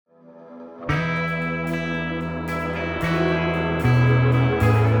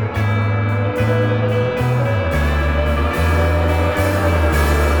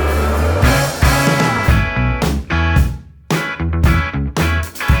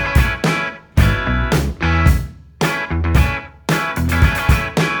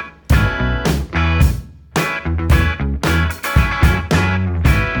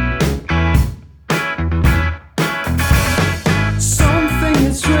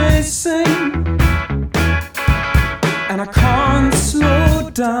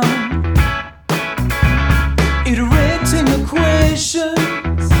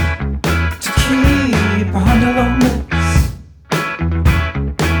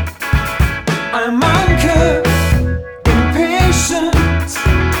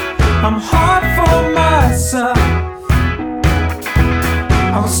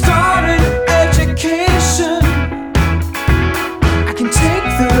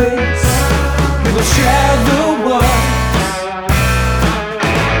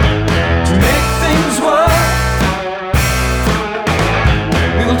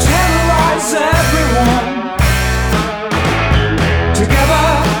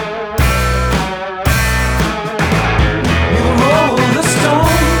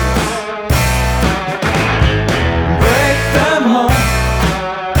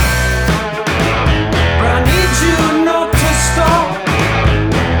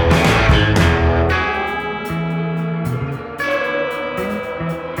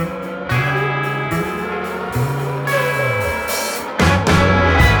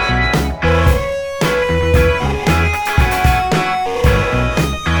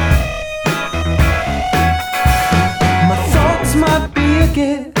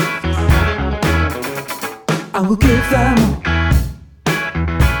will give them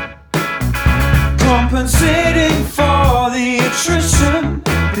compensating for the attrition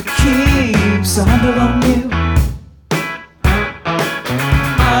that keeps a handle on you.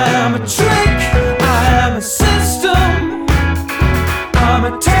 I am a trick, I am a system, I'm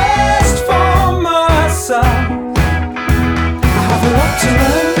a test for myself. I have a lot to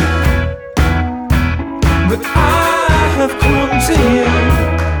learn, but I have come to you.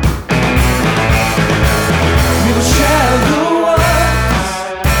 We will share the words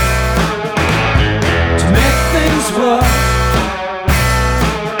to make things work.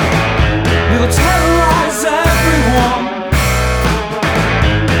 We will terrorize everyone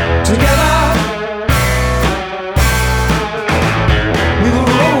together. We will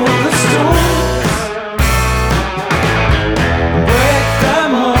roll the stones and break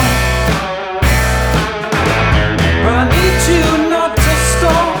them up. But I need you not to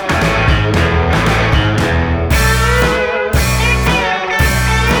stop.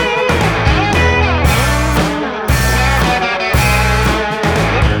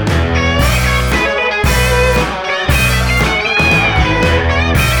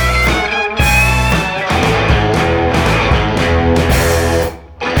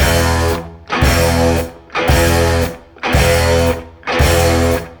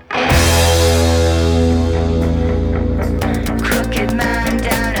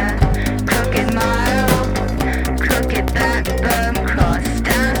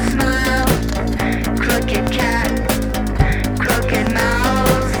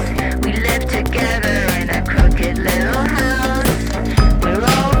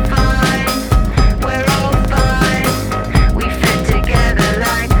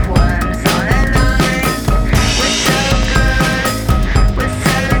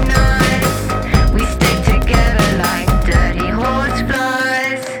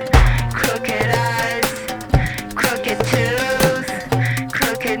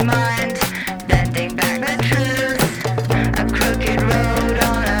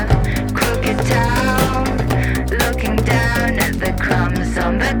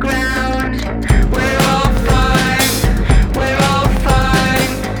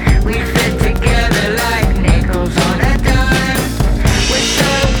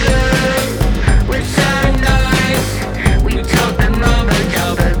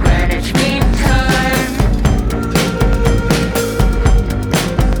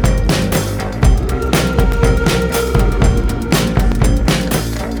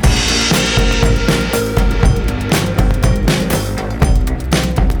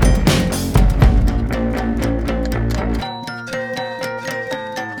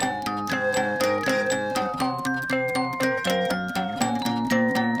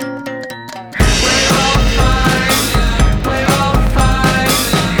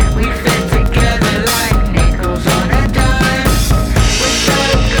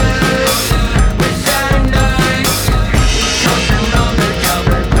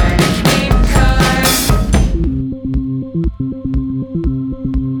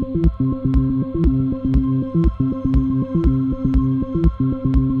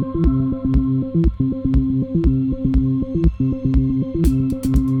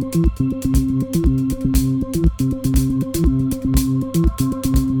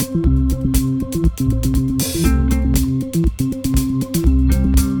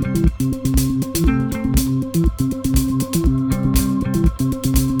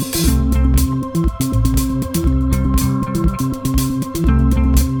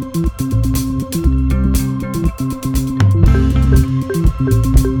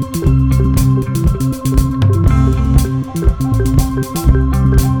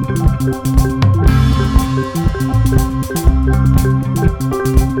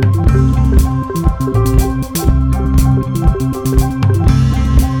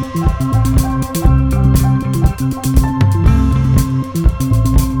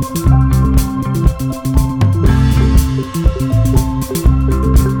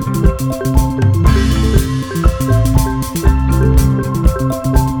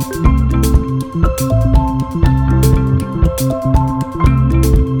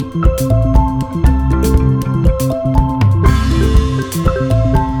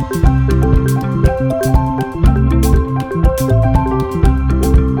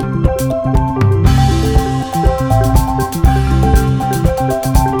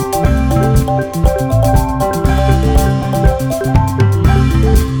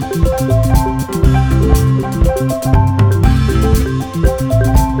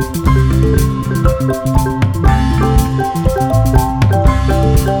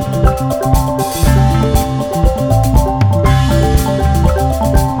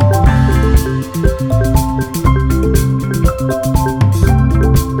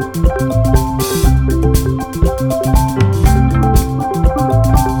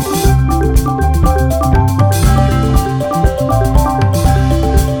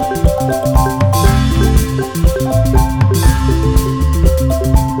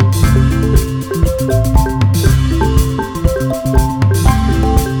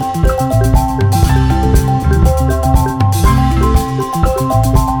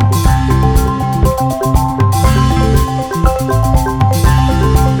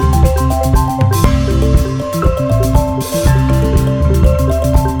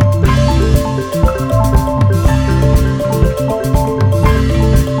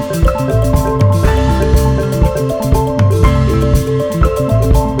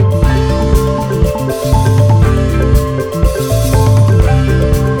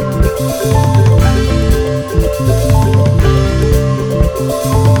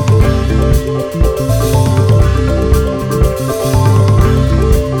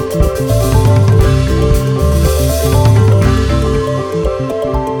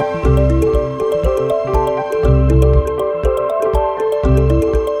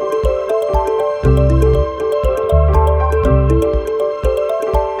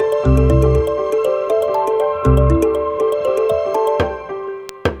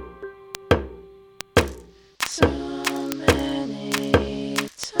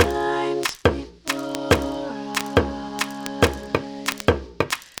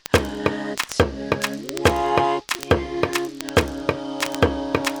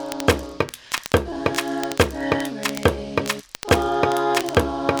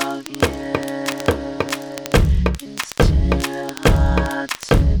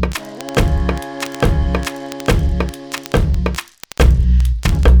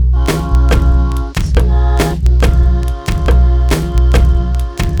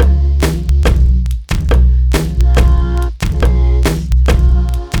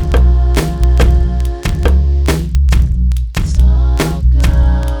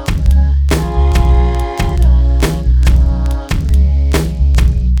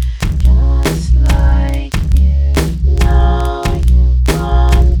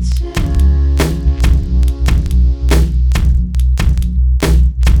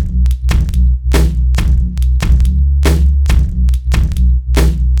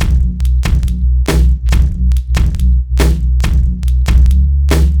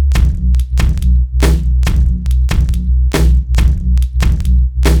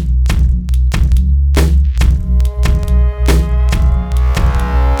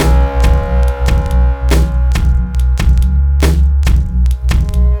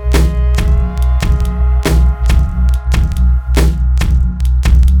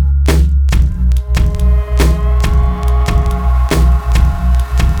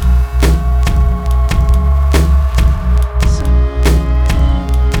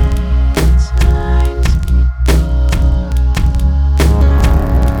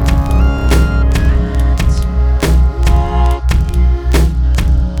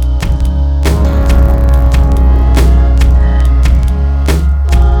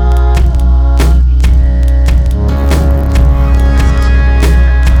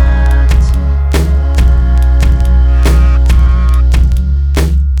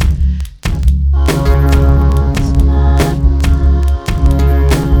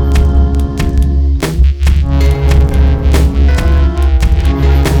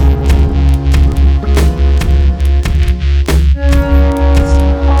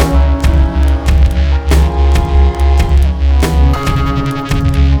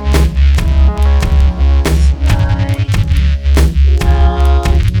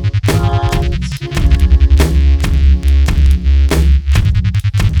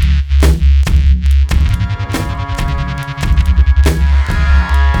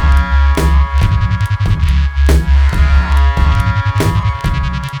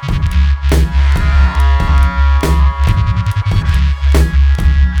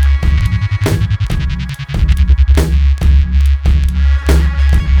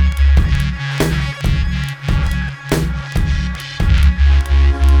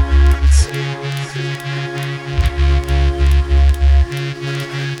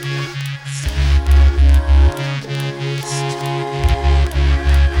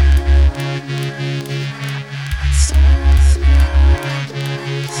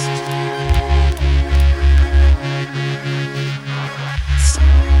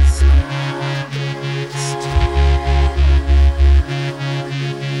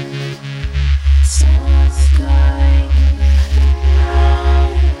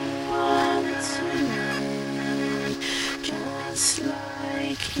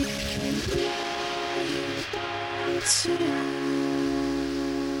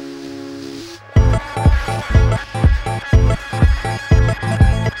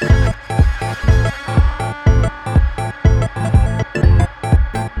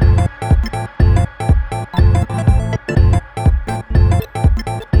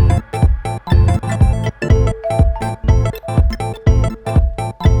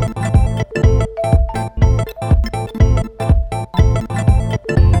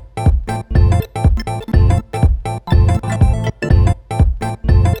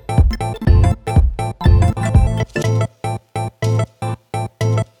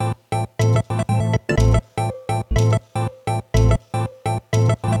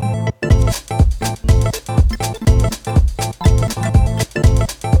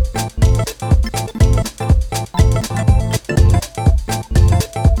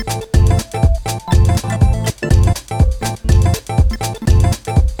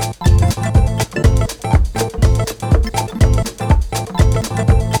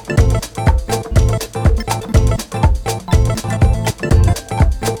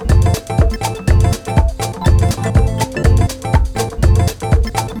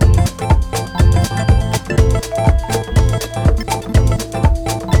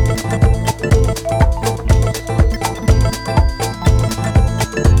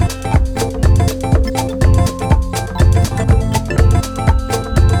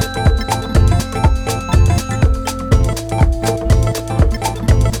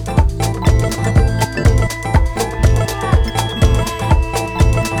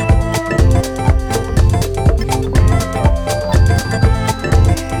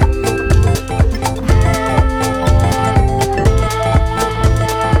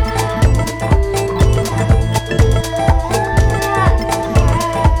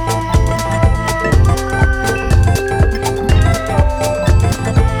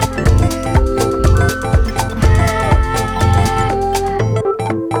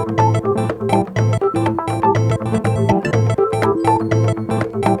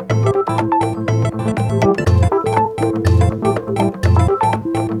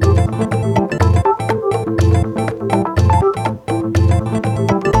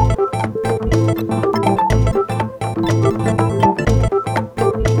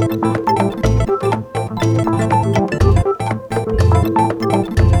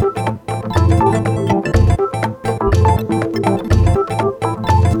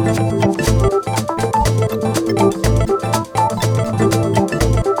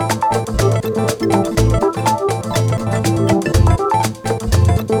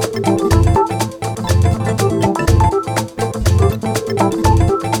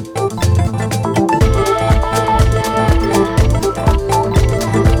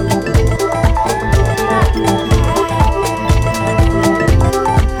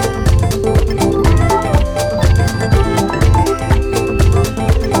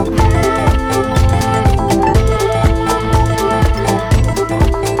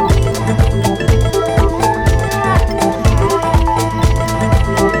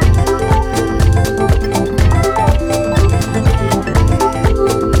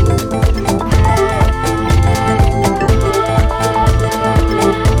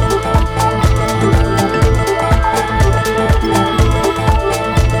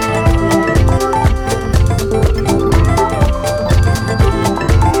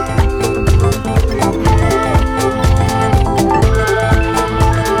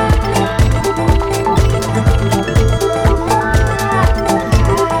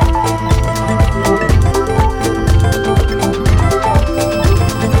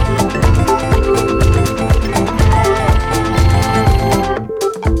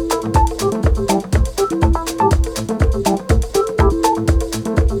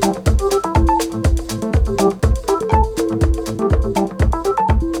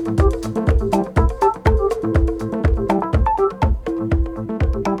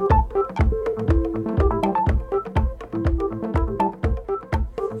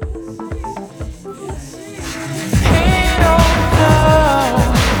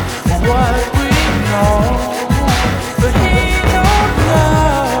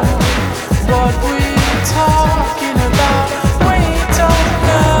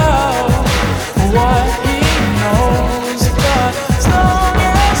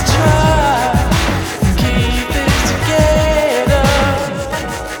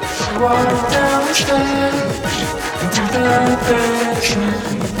 walk down the stairs into the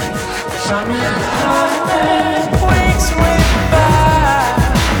bedroom. Found me a highway. Weeks went by,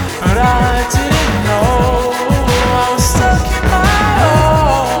 but I didn't know I was stuck in my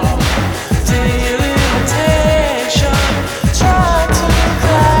own delimitation. Tried to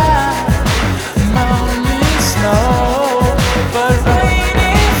climb mountain snow, but rain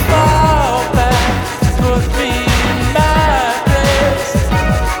it fall back to put me in my place.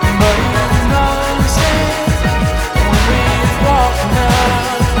 But you know, say when we walk now,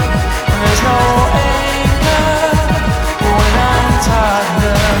 there's no anger when I'm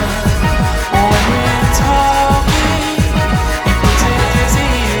tired. When we're talking, it puts his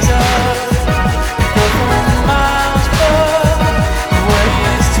ears up. Go for miles, but the way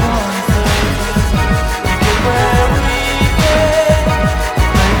is torn through. We get where we get,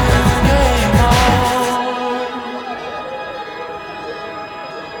 play the game on.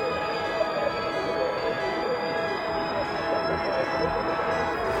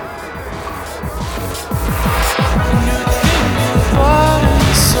 You think your body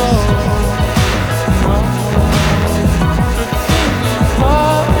and soul. You think your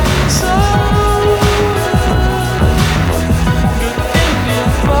body and soul. You think your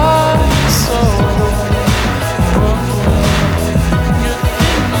body and soul. You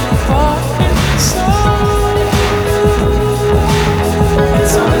think your body and soul.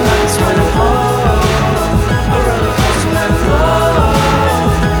 It's only nights when I'm home, a roller coaster and flow.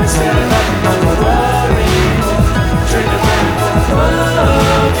 Instead of nothing like a worry, trade the rain for a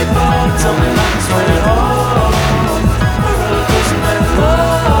buggy ball. It's only nights when I'm home, a roller coaster and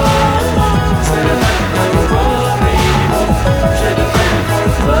flow. Instead of nothing like a worry, trade the rain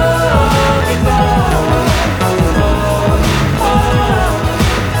for a buggy ball.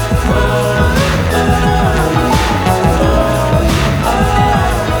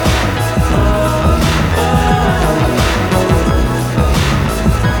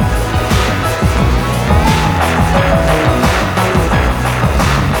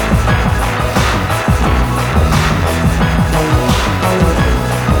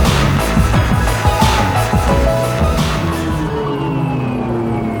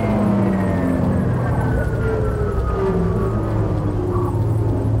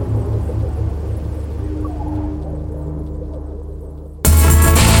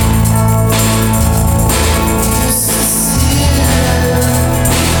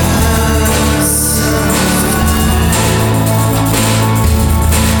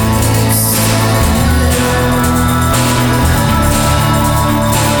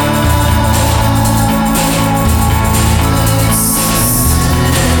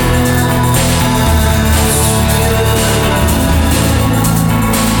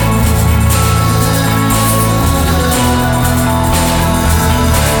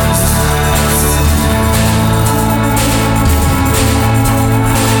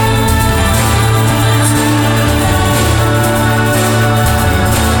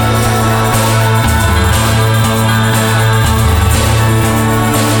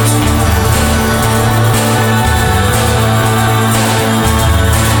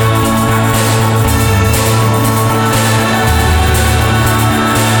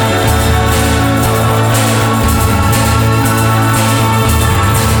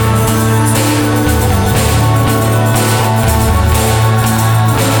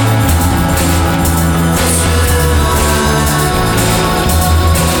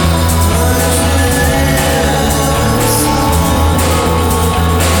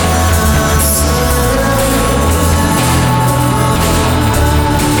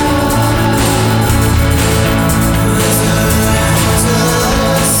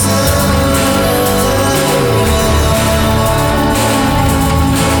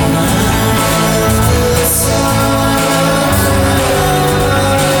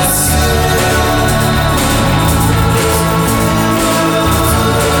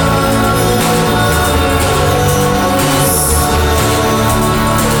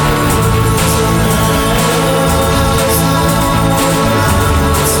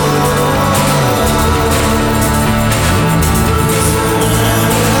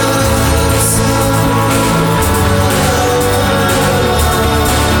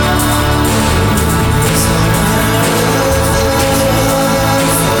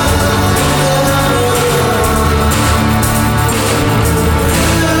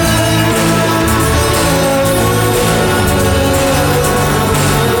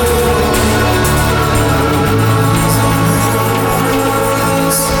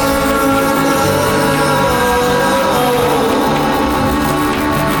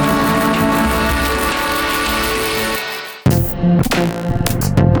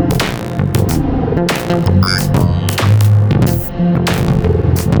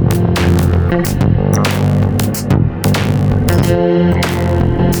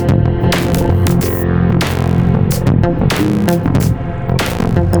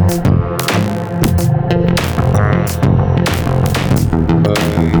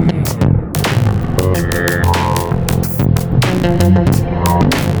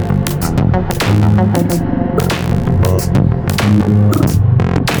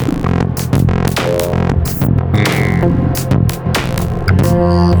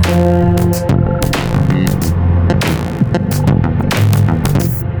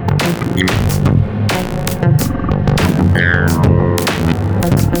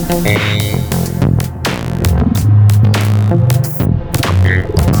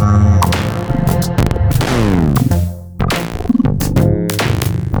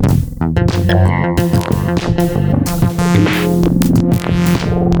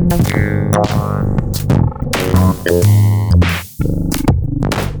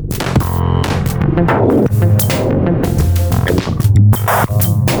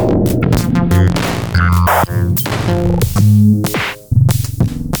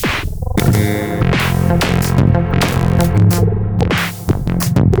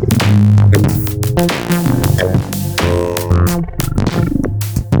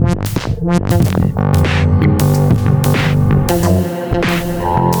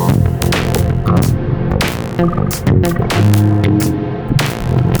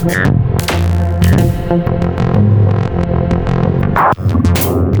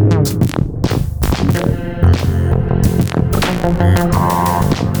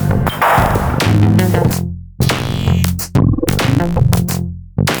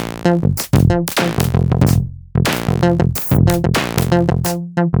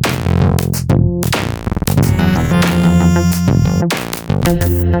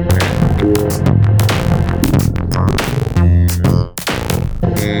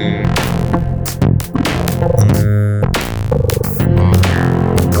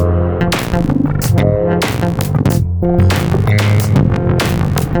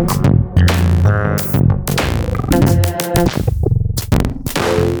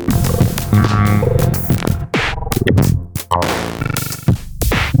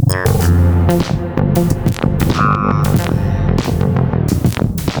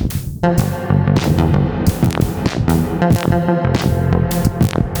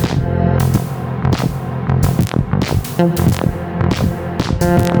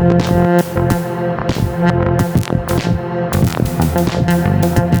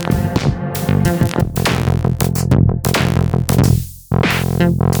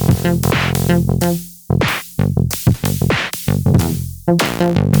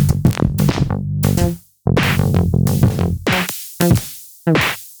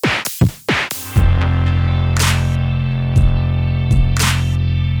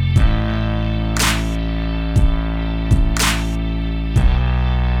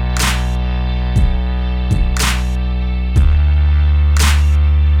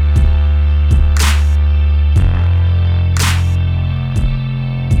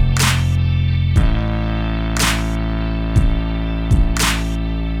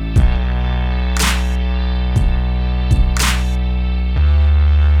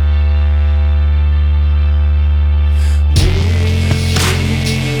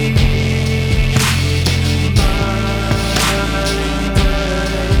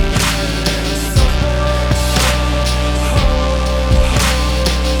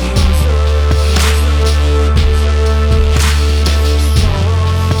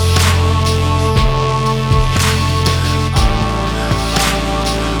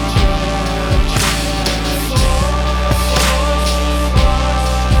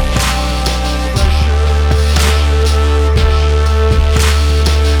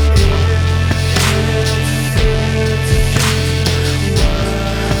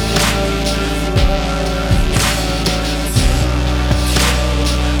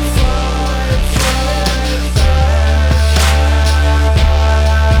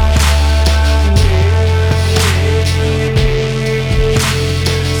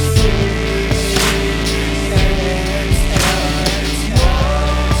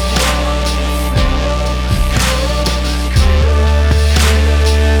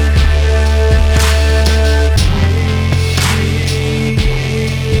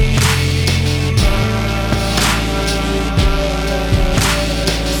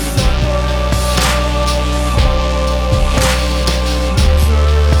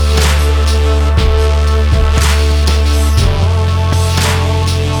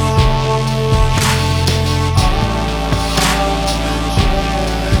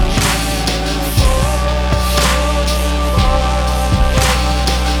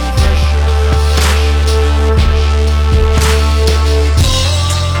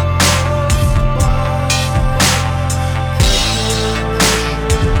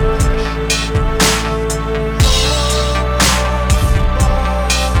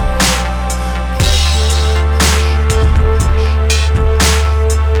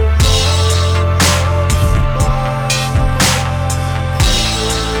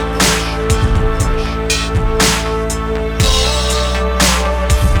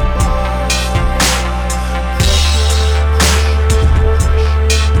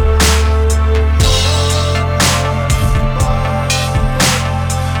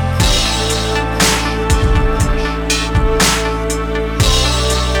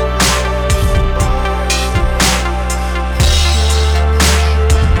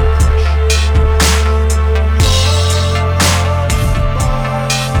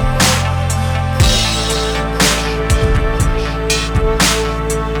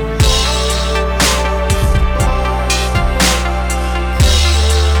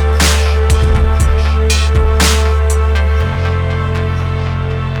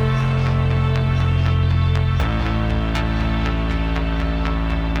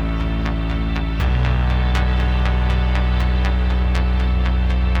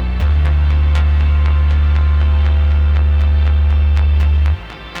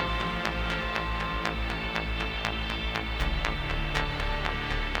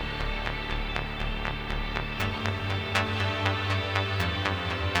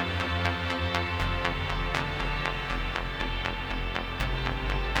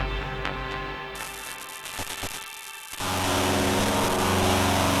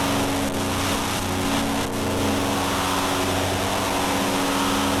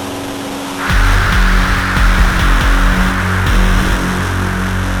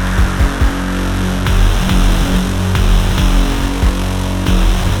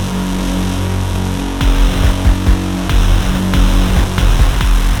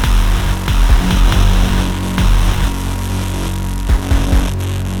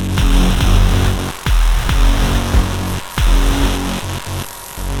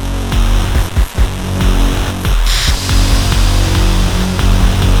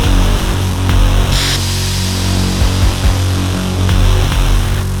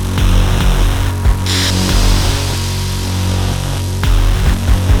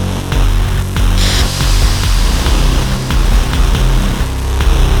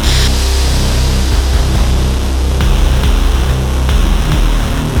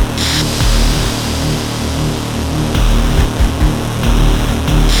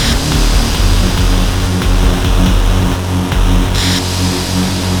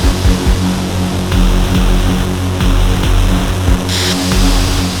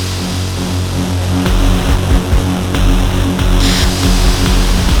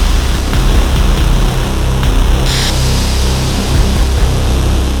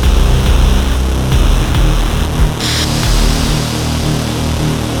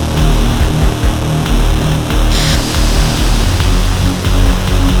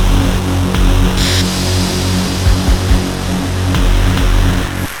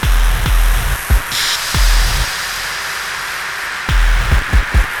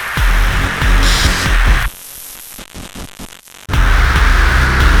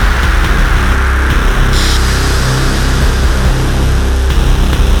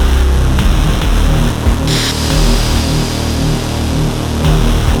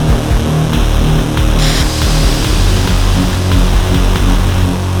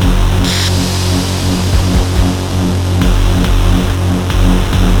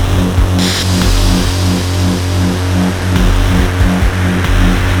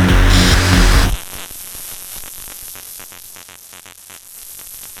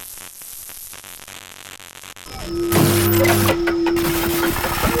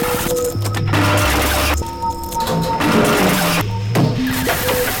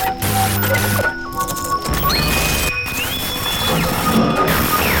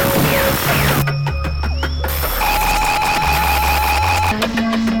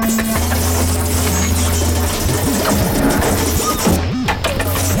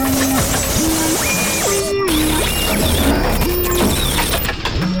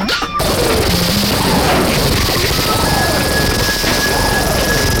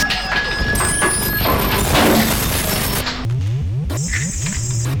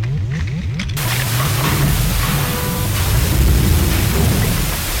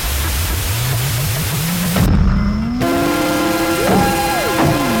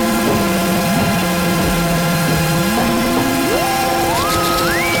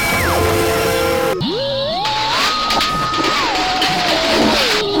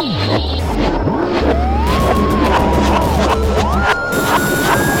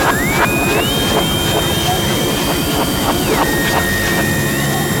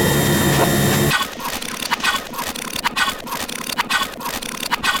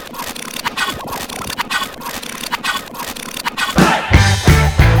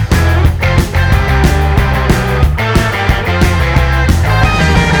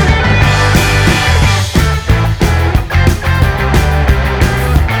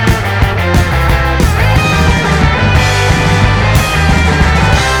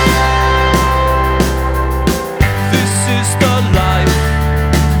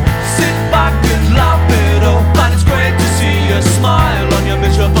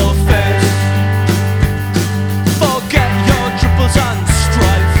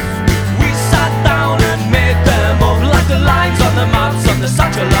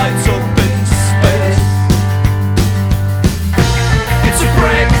 satellites up in space. It's a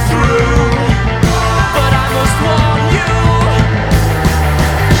breakthrough, but I must warn you,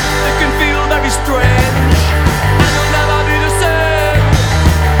 it can feel very strange, and you'll never be the same.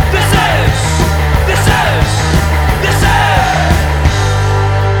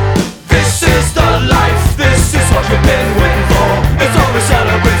 This is the life, this is what you've been waiting for. It's all we're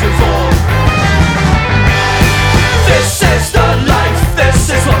celebrating for. This is the life, this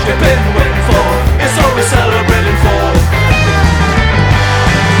is what you've been waiting for. It's all we're celebrating for.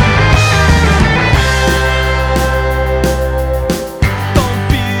 Don't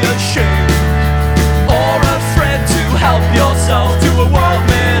be ashamed or afraid to help yourself to a world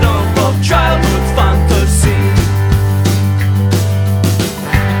made up of childhood fantasy.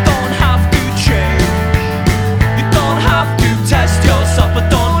 You don't have to change, you don't have to test yourself, but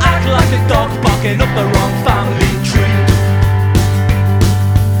don't act like a dog barking up the wrong family tree.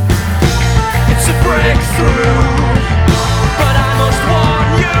 It's a breakthrough, but I must warn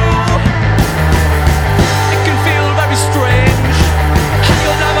you, it can feel very strange, and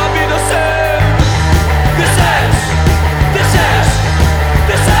you'll never be the same.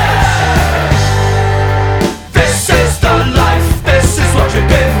 This is the life, this is what you've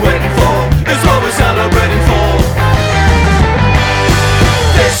been waiting for. It's what we're celebrating for.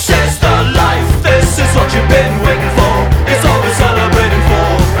 This is the life, this is what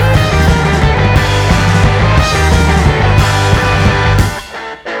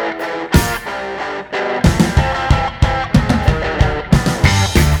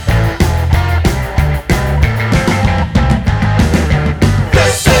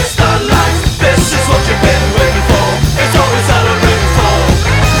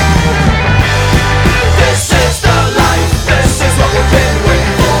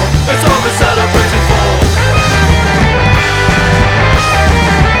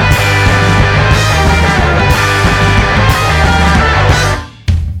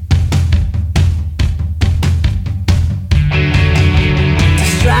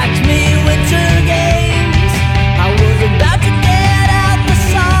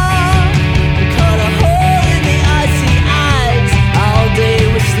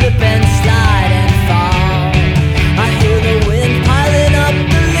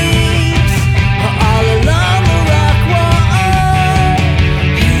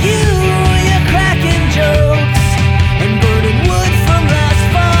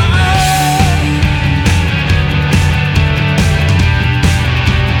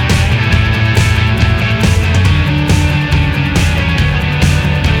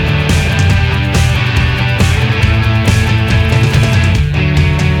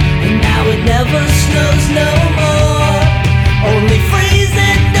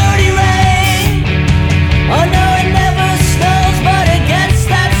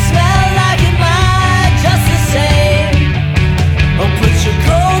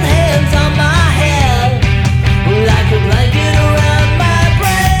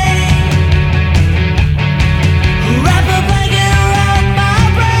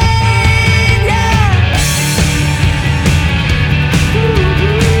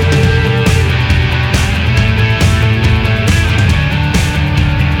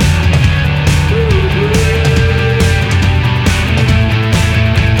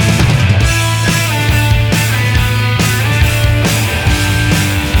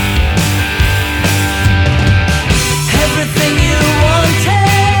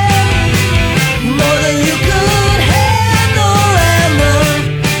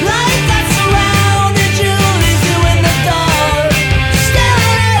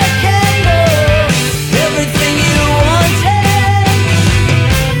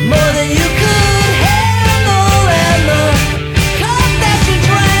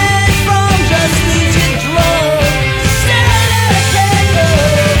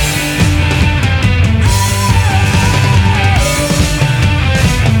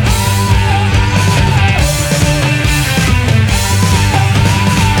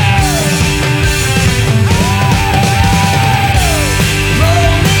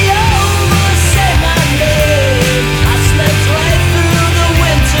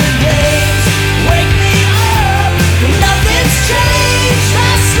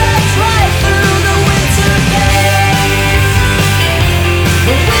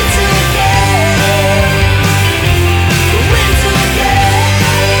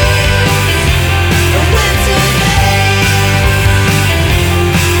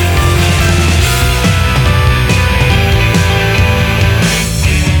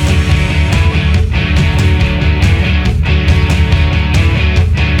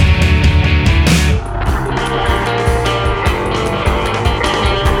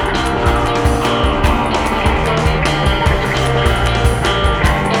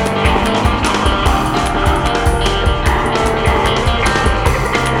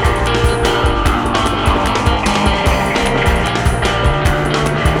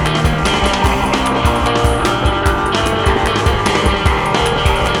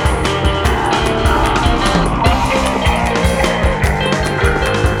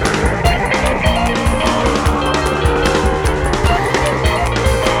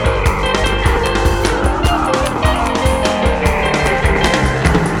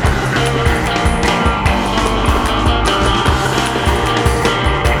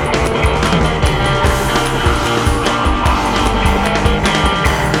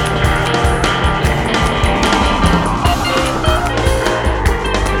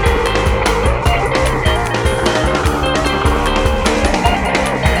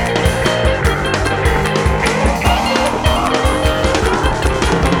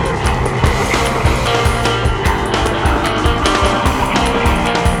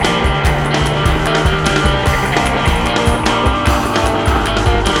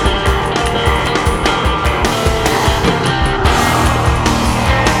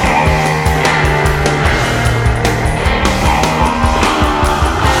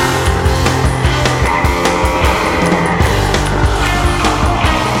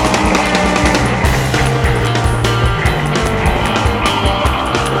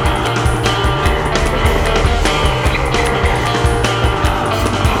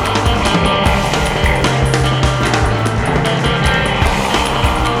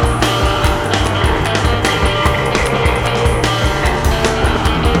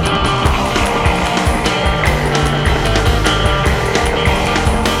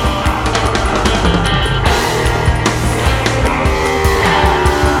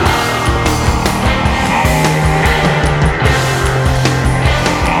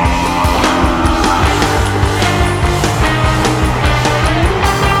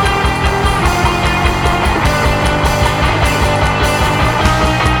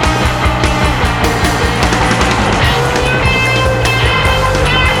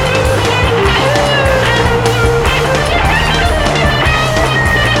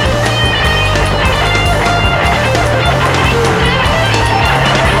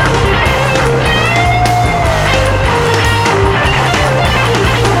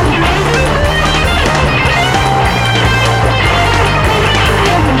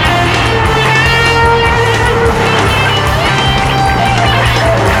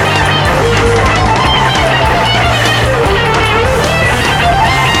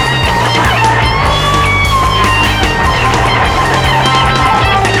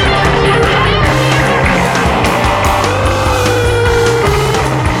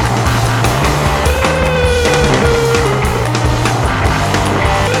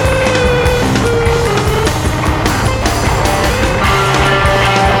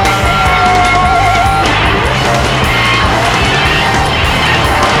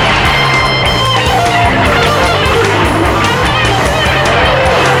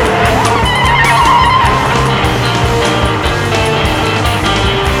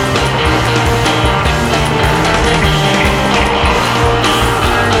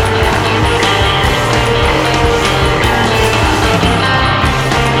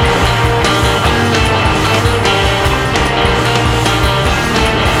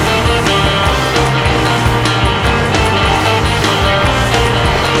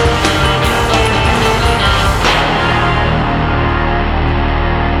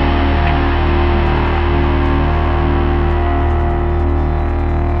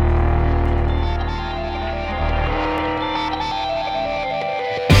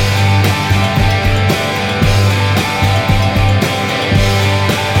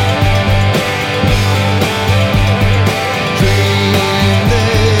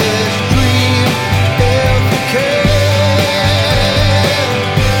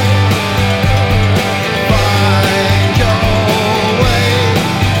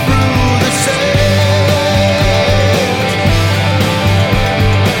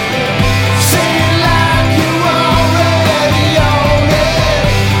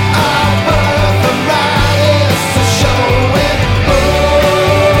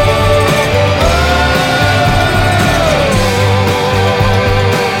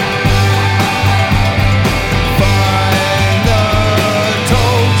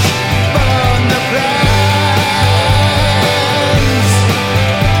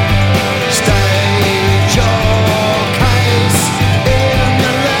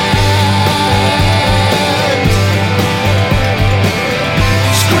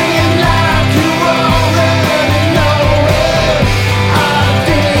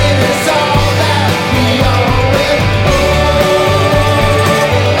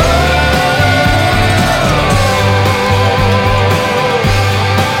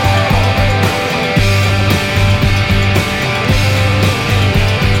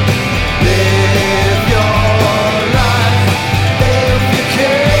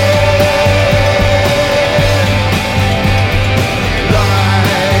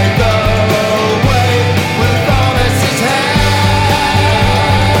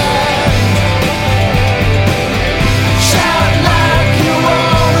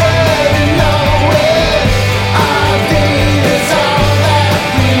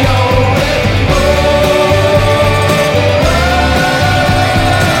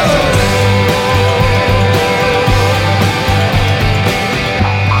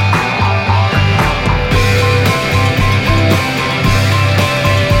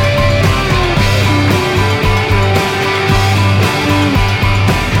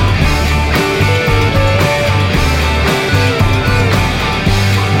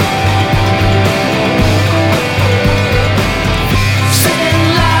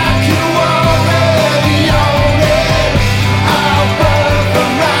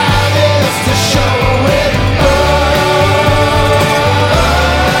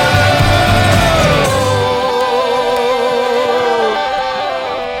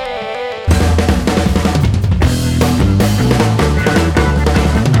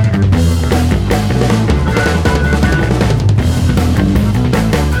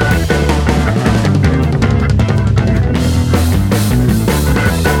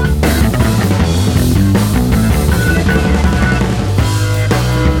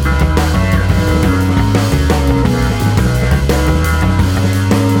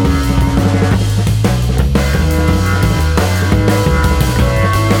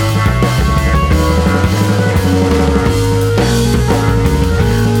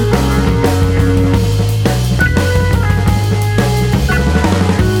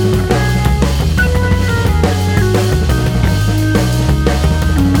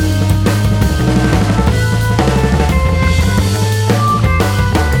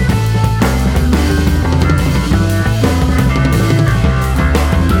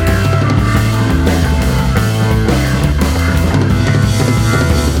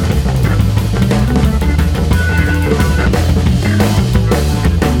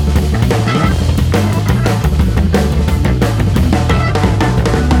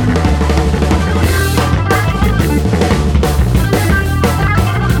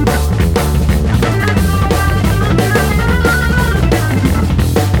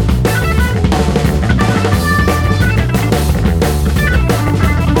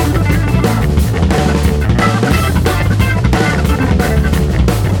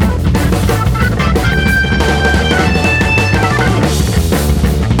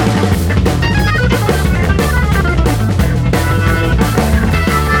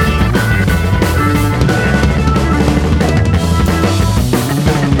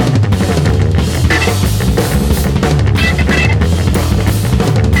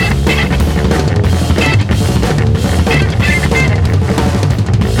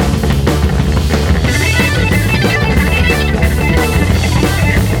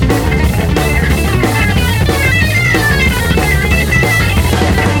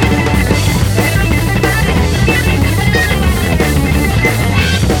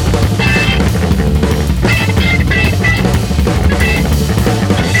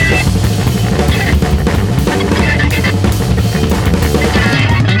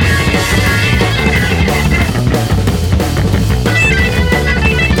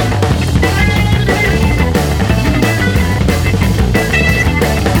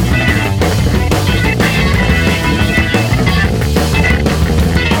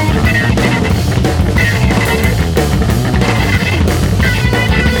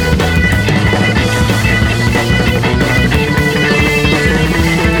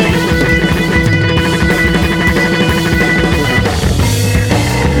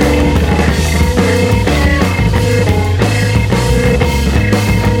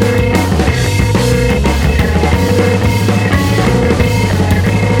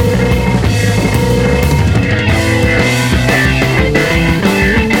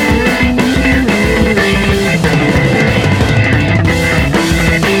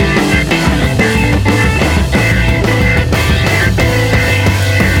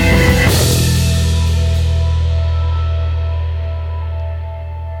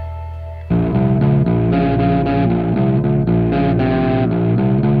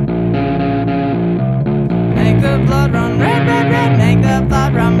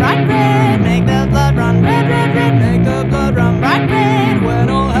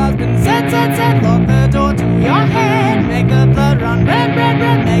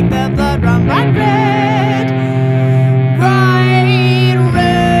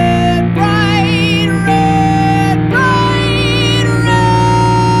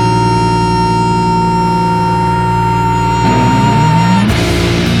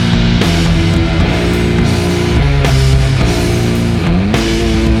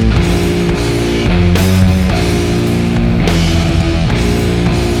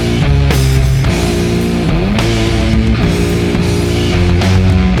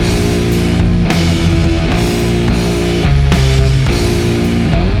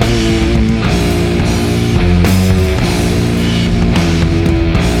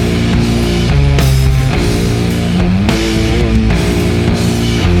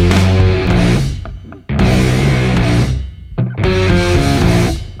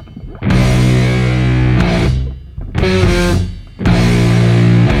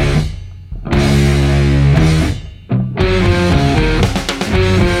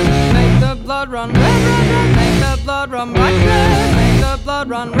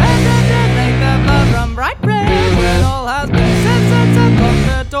run red, red, red, make the blood run bright red. When all has been said, said, said, lock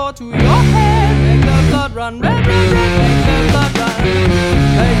the door to your head. Make the blood run red, red, red, make the blood run.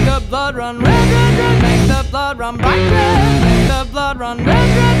 Make the blood run red, red, red, make the blood run bright red. Make the blood run red,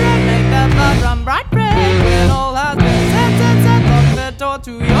 red, red, make the blood run bright red. When all has been said, said, said, lock the door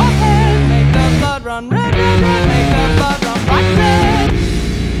to your head. Make the blood run red, red, red, make the blood run bright red.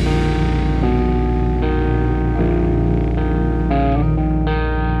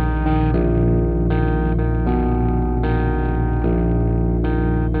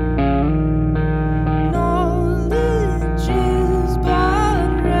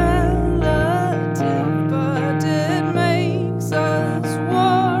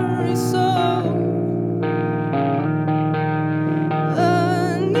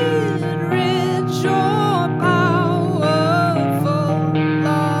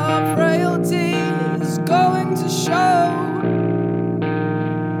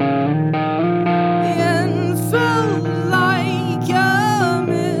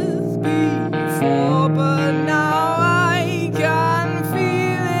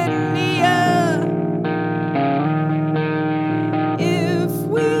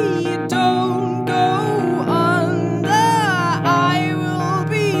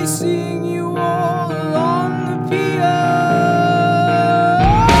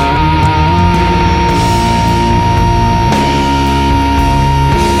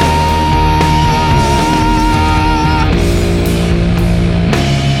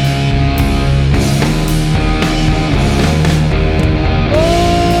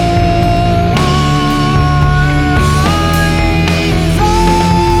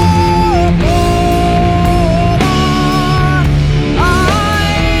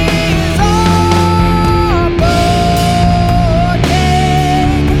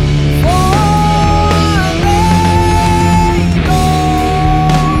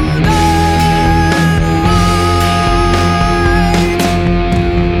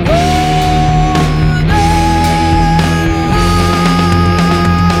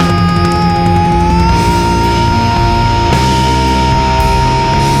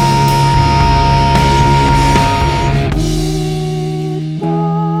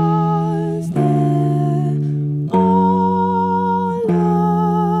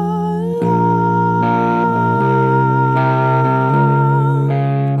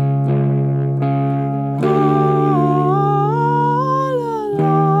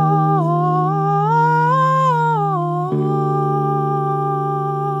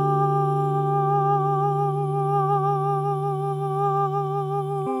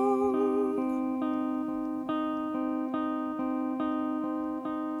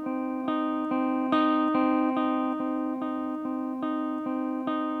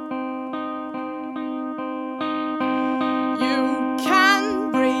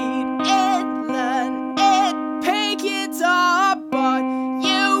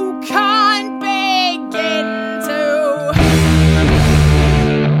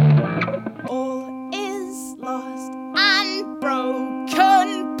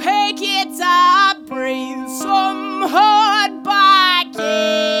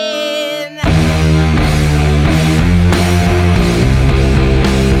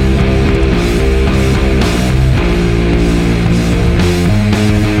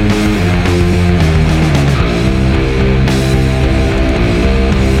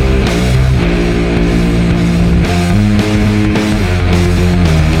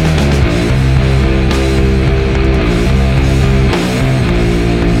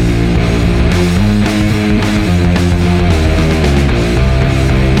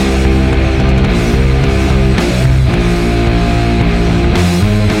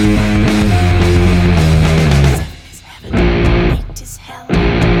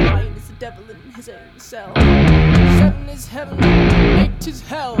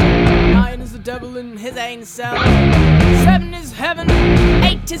 devil in his own cell. 7 is heaven,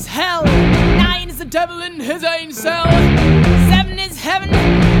 8 is hell, 9 is the devil in his own cell. 7 is heaven,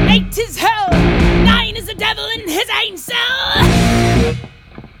 8 is hell, 9 is the devil in his own cell.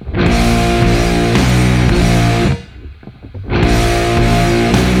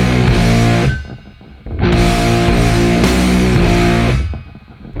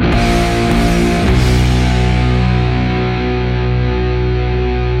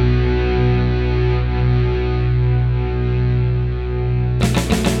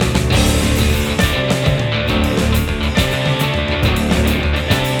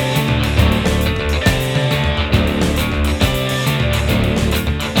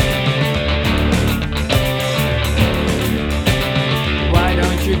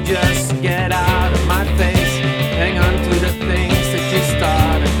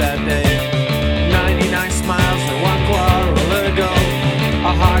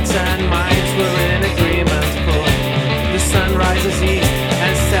 rises east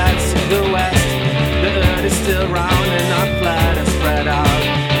and sets in the west. The earth is still round and not flat and spread out.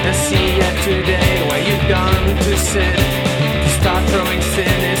 And see yet today where you've gone to sit, to start throwing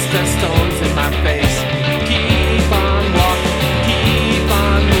sinister stones in my face. Keep on walking, keep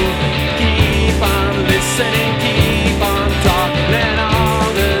on moving, keep on listening, keep on talking. And all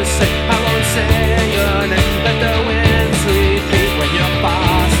the same, I won't say your name. Let the winds repeat when you're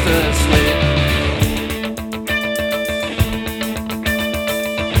fast asleep.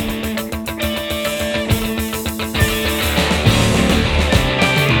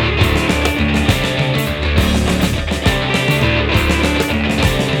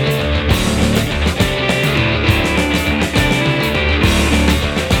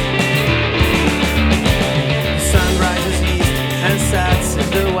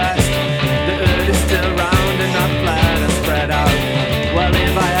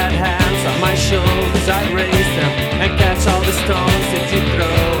 I'd raise them and catch all the stones that you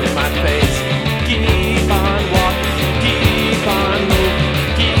throw in my face. Keep on walking, keep on moving,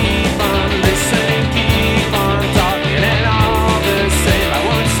 keep on listening, keep on talking. And all the same, I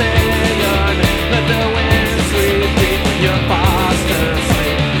won't say your name. Let the winds repeat when you're fast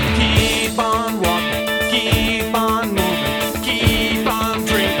asleep. Keep on walking, keep on moving, keep on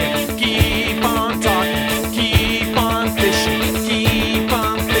drinking, keep on talking, keep on fishing, keep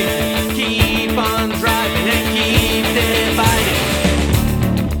on thinking, keep on driving and keep dividing.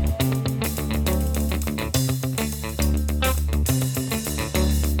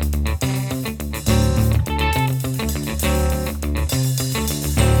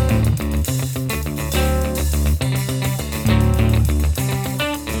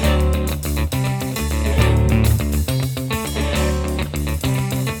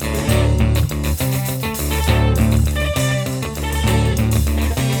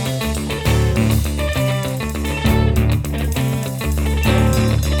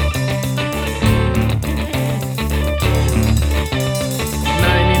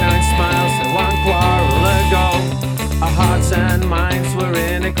 And minds were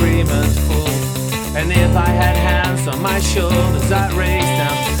in agreement full. And if I had hands on my shoulders, I'd raise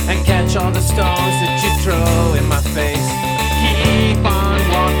them and catch all the stones that you throw in my face. Keep on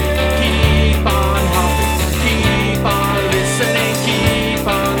walking, keep on hopping, keep on listening, keep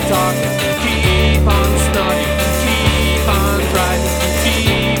on talking, keep on snorting, keep on driving,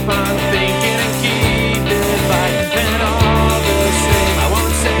 keep on thinking and keep dividing. And all the same, I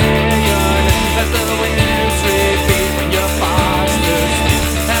won't say your name. Let the winds repeat when you're fast asleep.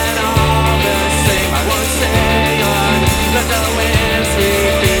 And all the same, I won't say your name. Let the winds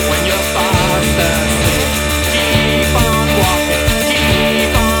repeat when you're fast asleep. Keep on walking,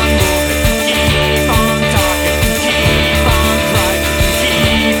 keep on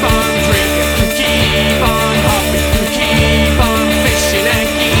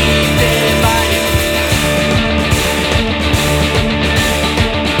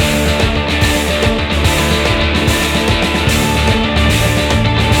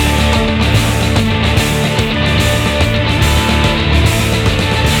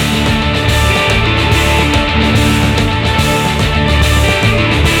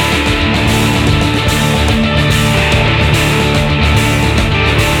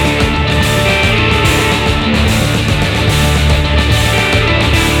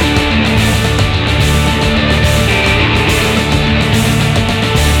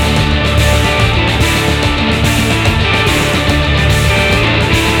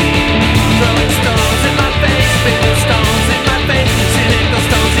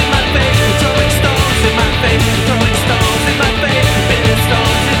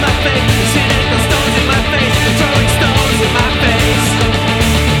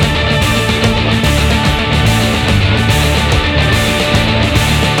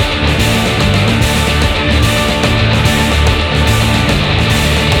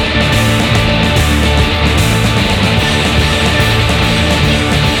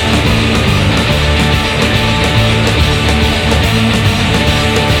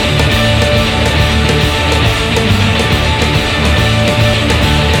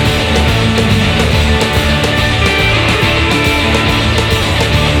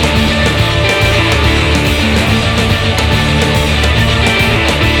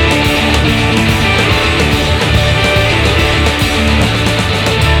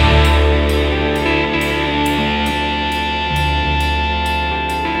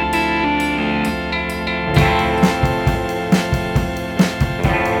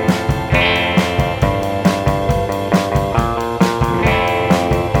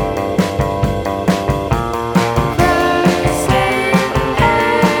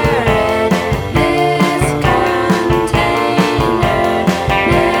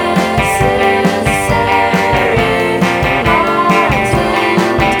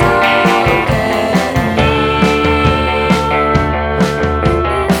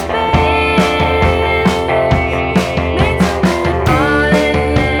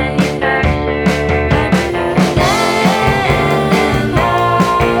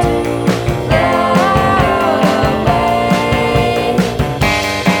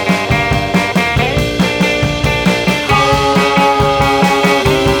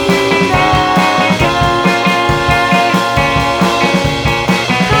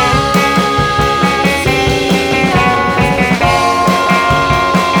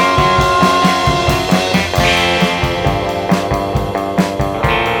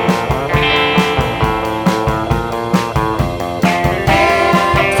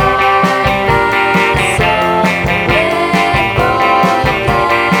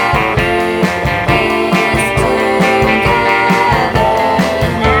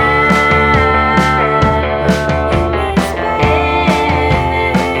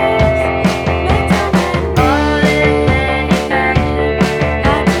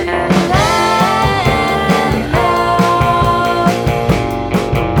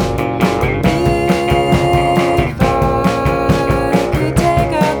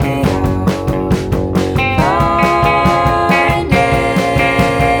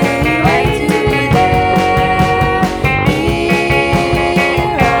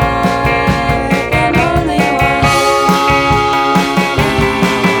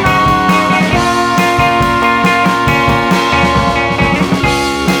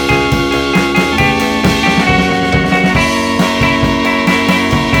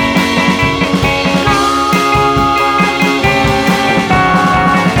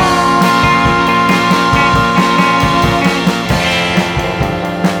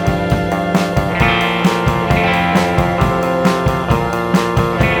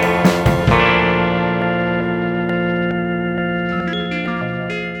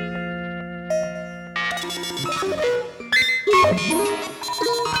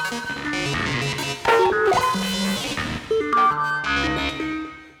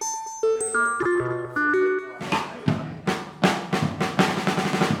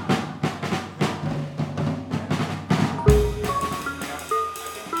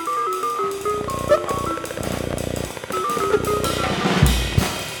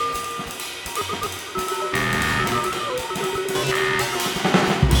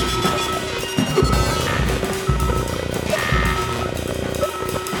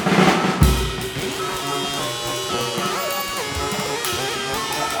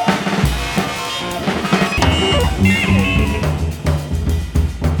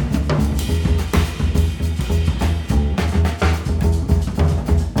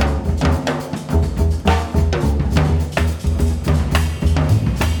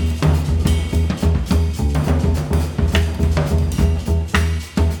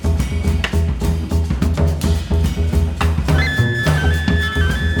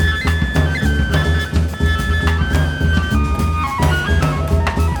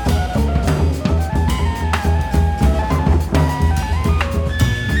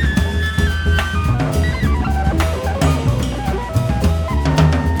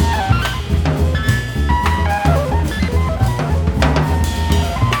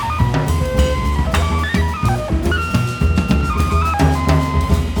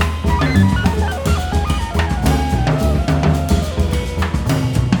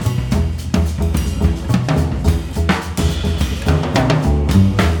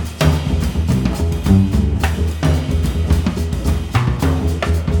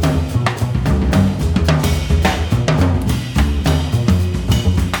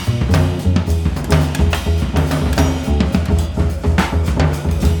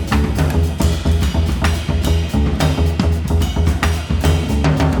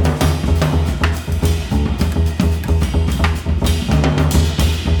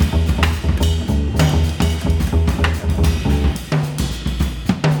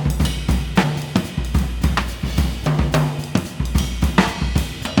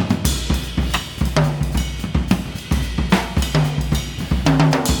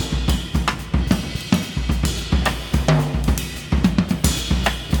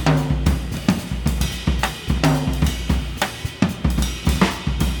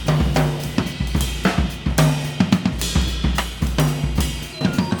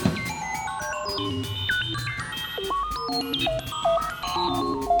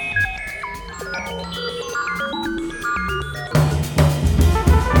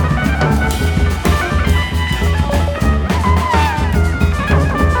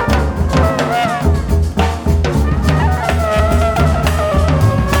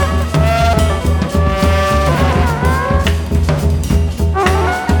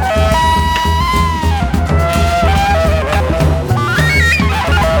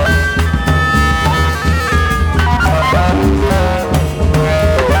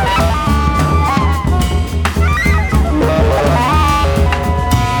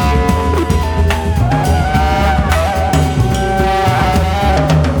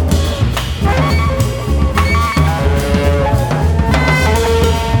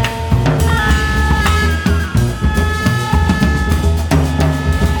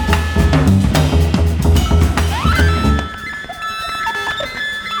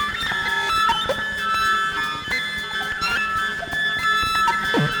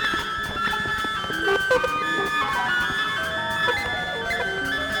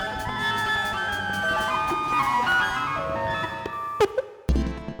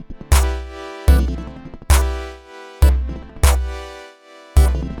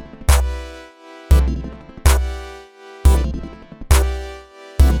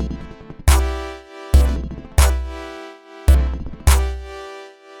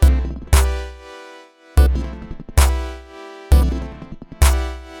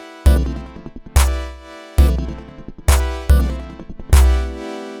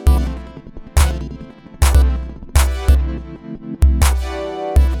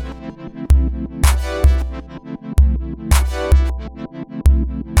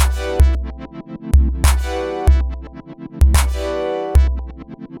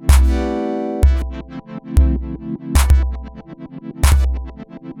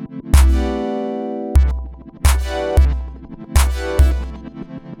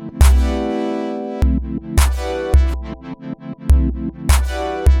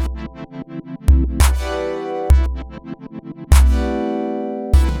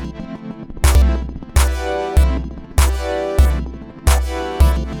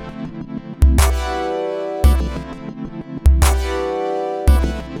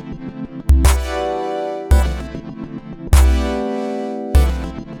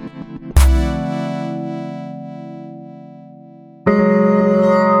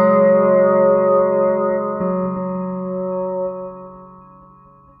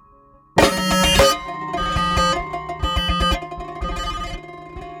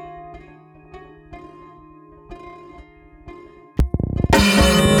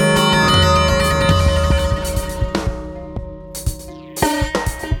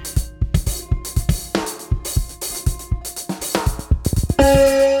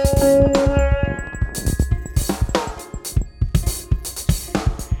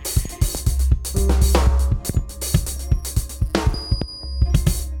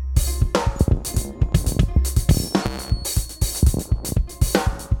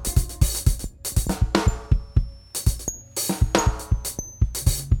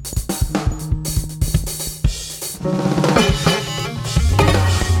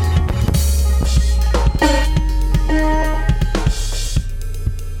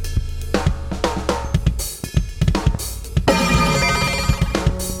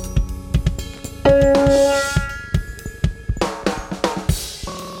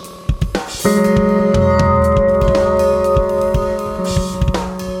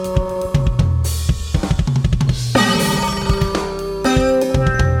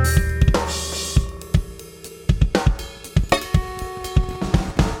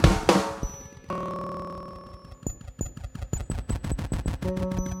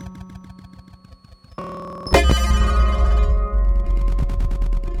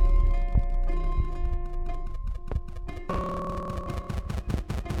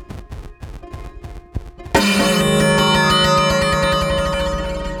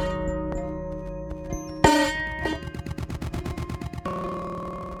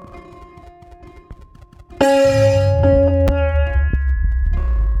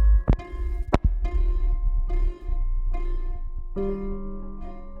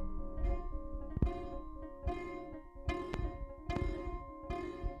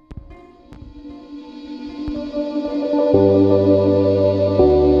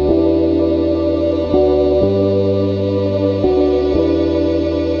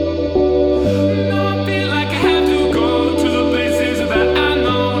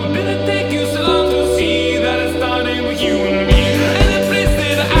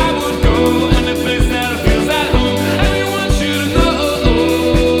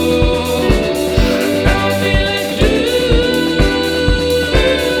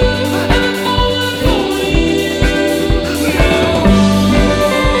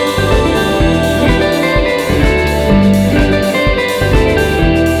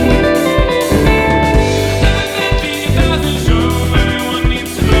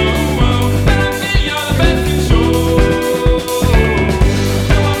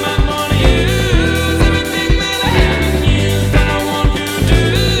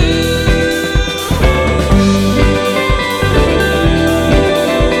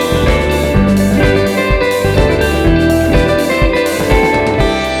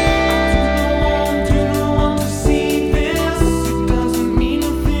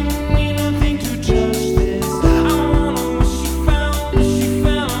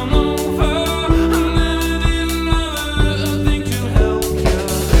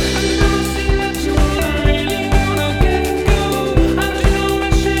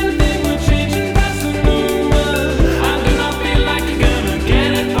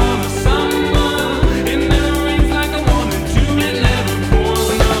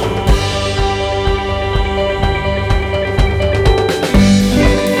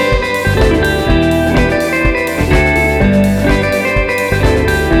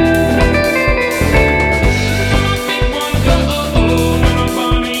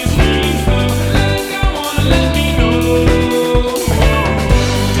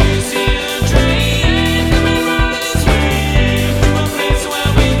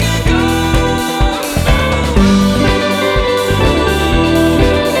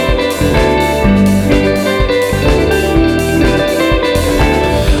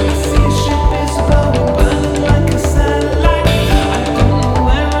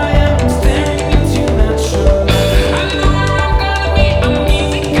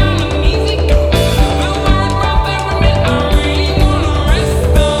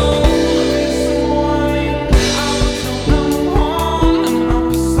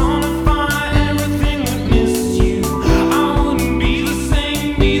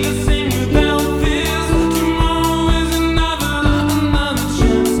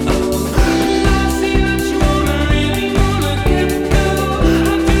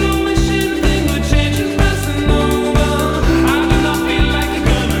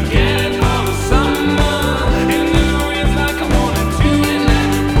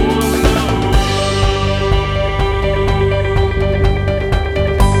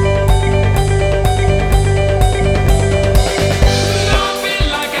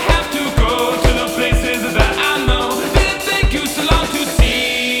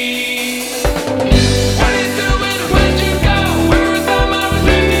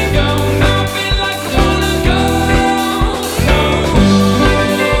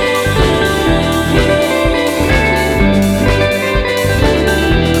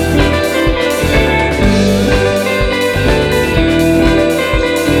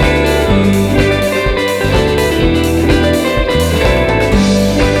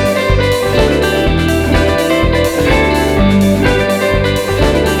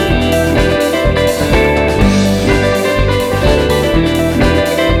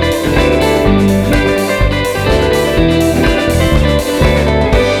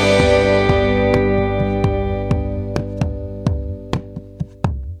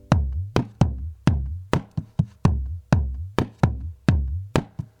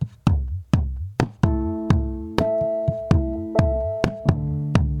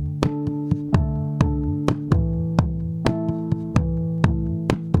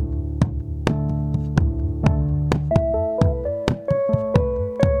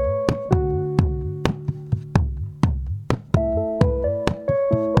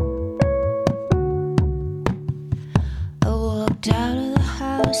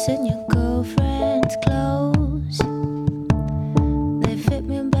house in your girlfriend's clothes. They fit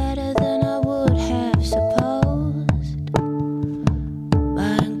me better than I would have supposed.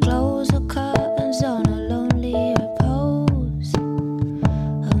 Buying clothes or curtains on a lonely repose.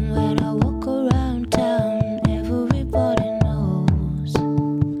 And when I walk around town, everybody knows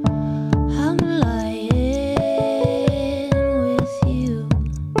I'm lying with you,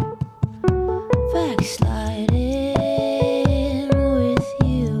 backsliding with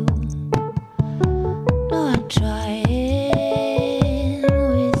you, not trying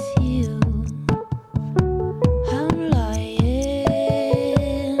with you. I'm lying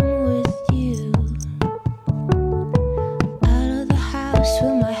with you. Out of the house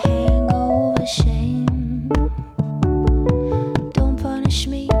with my hangover shame. Don't punish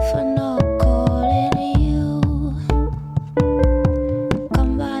me for not calling you.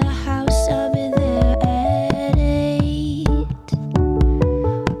 Come by the house, I'll be there at 8.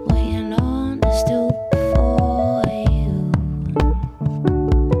 Waiting on the stoop for you.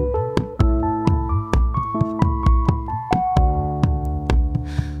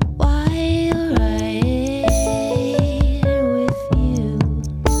 Why you right with you,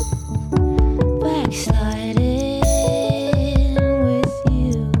 backsliding with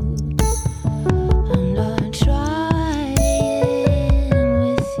you. I'm not trying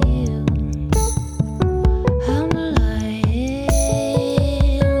with you. I'm lying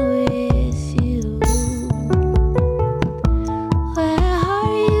with you. Where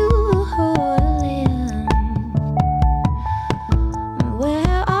are you, William?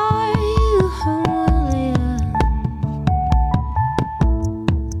 Where are you, William?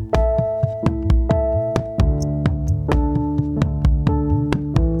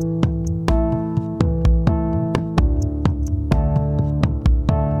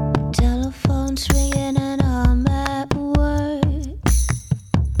 Telephone's ringing and I'm at work.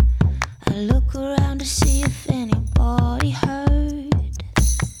 I look around to see if anybody heard.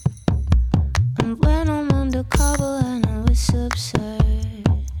 And when I'm undercover, I know it's absurd,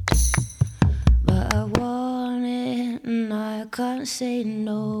 but I want it and I can't say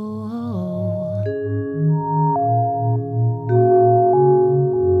no.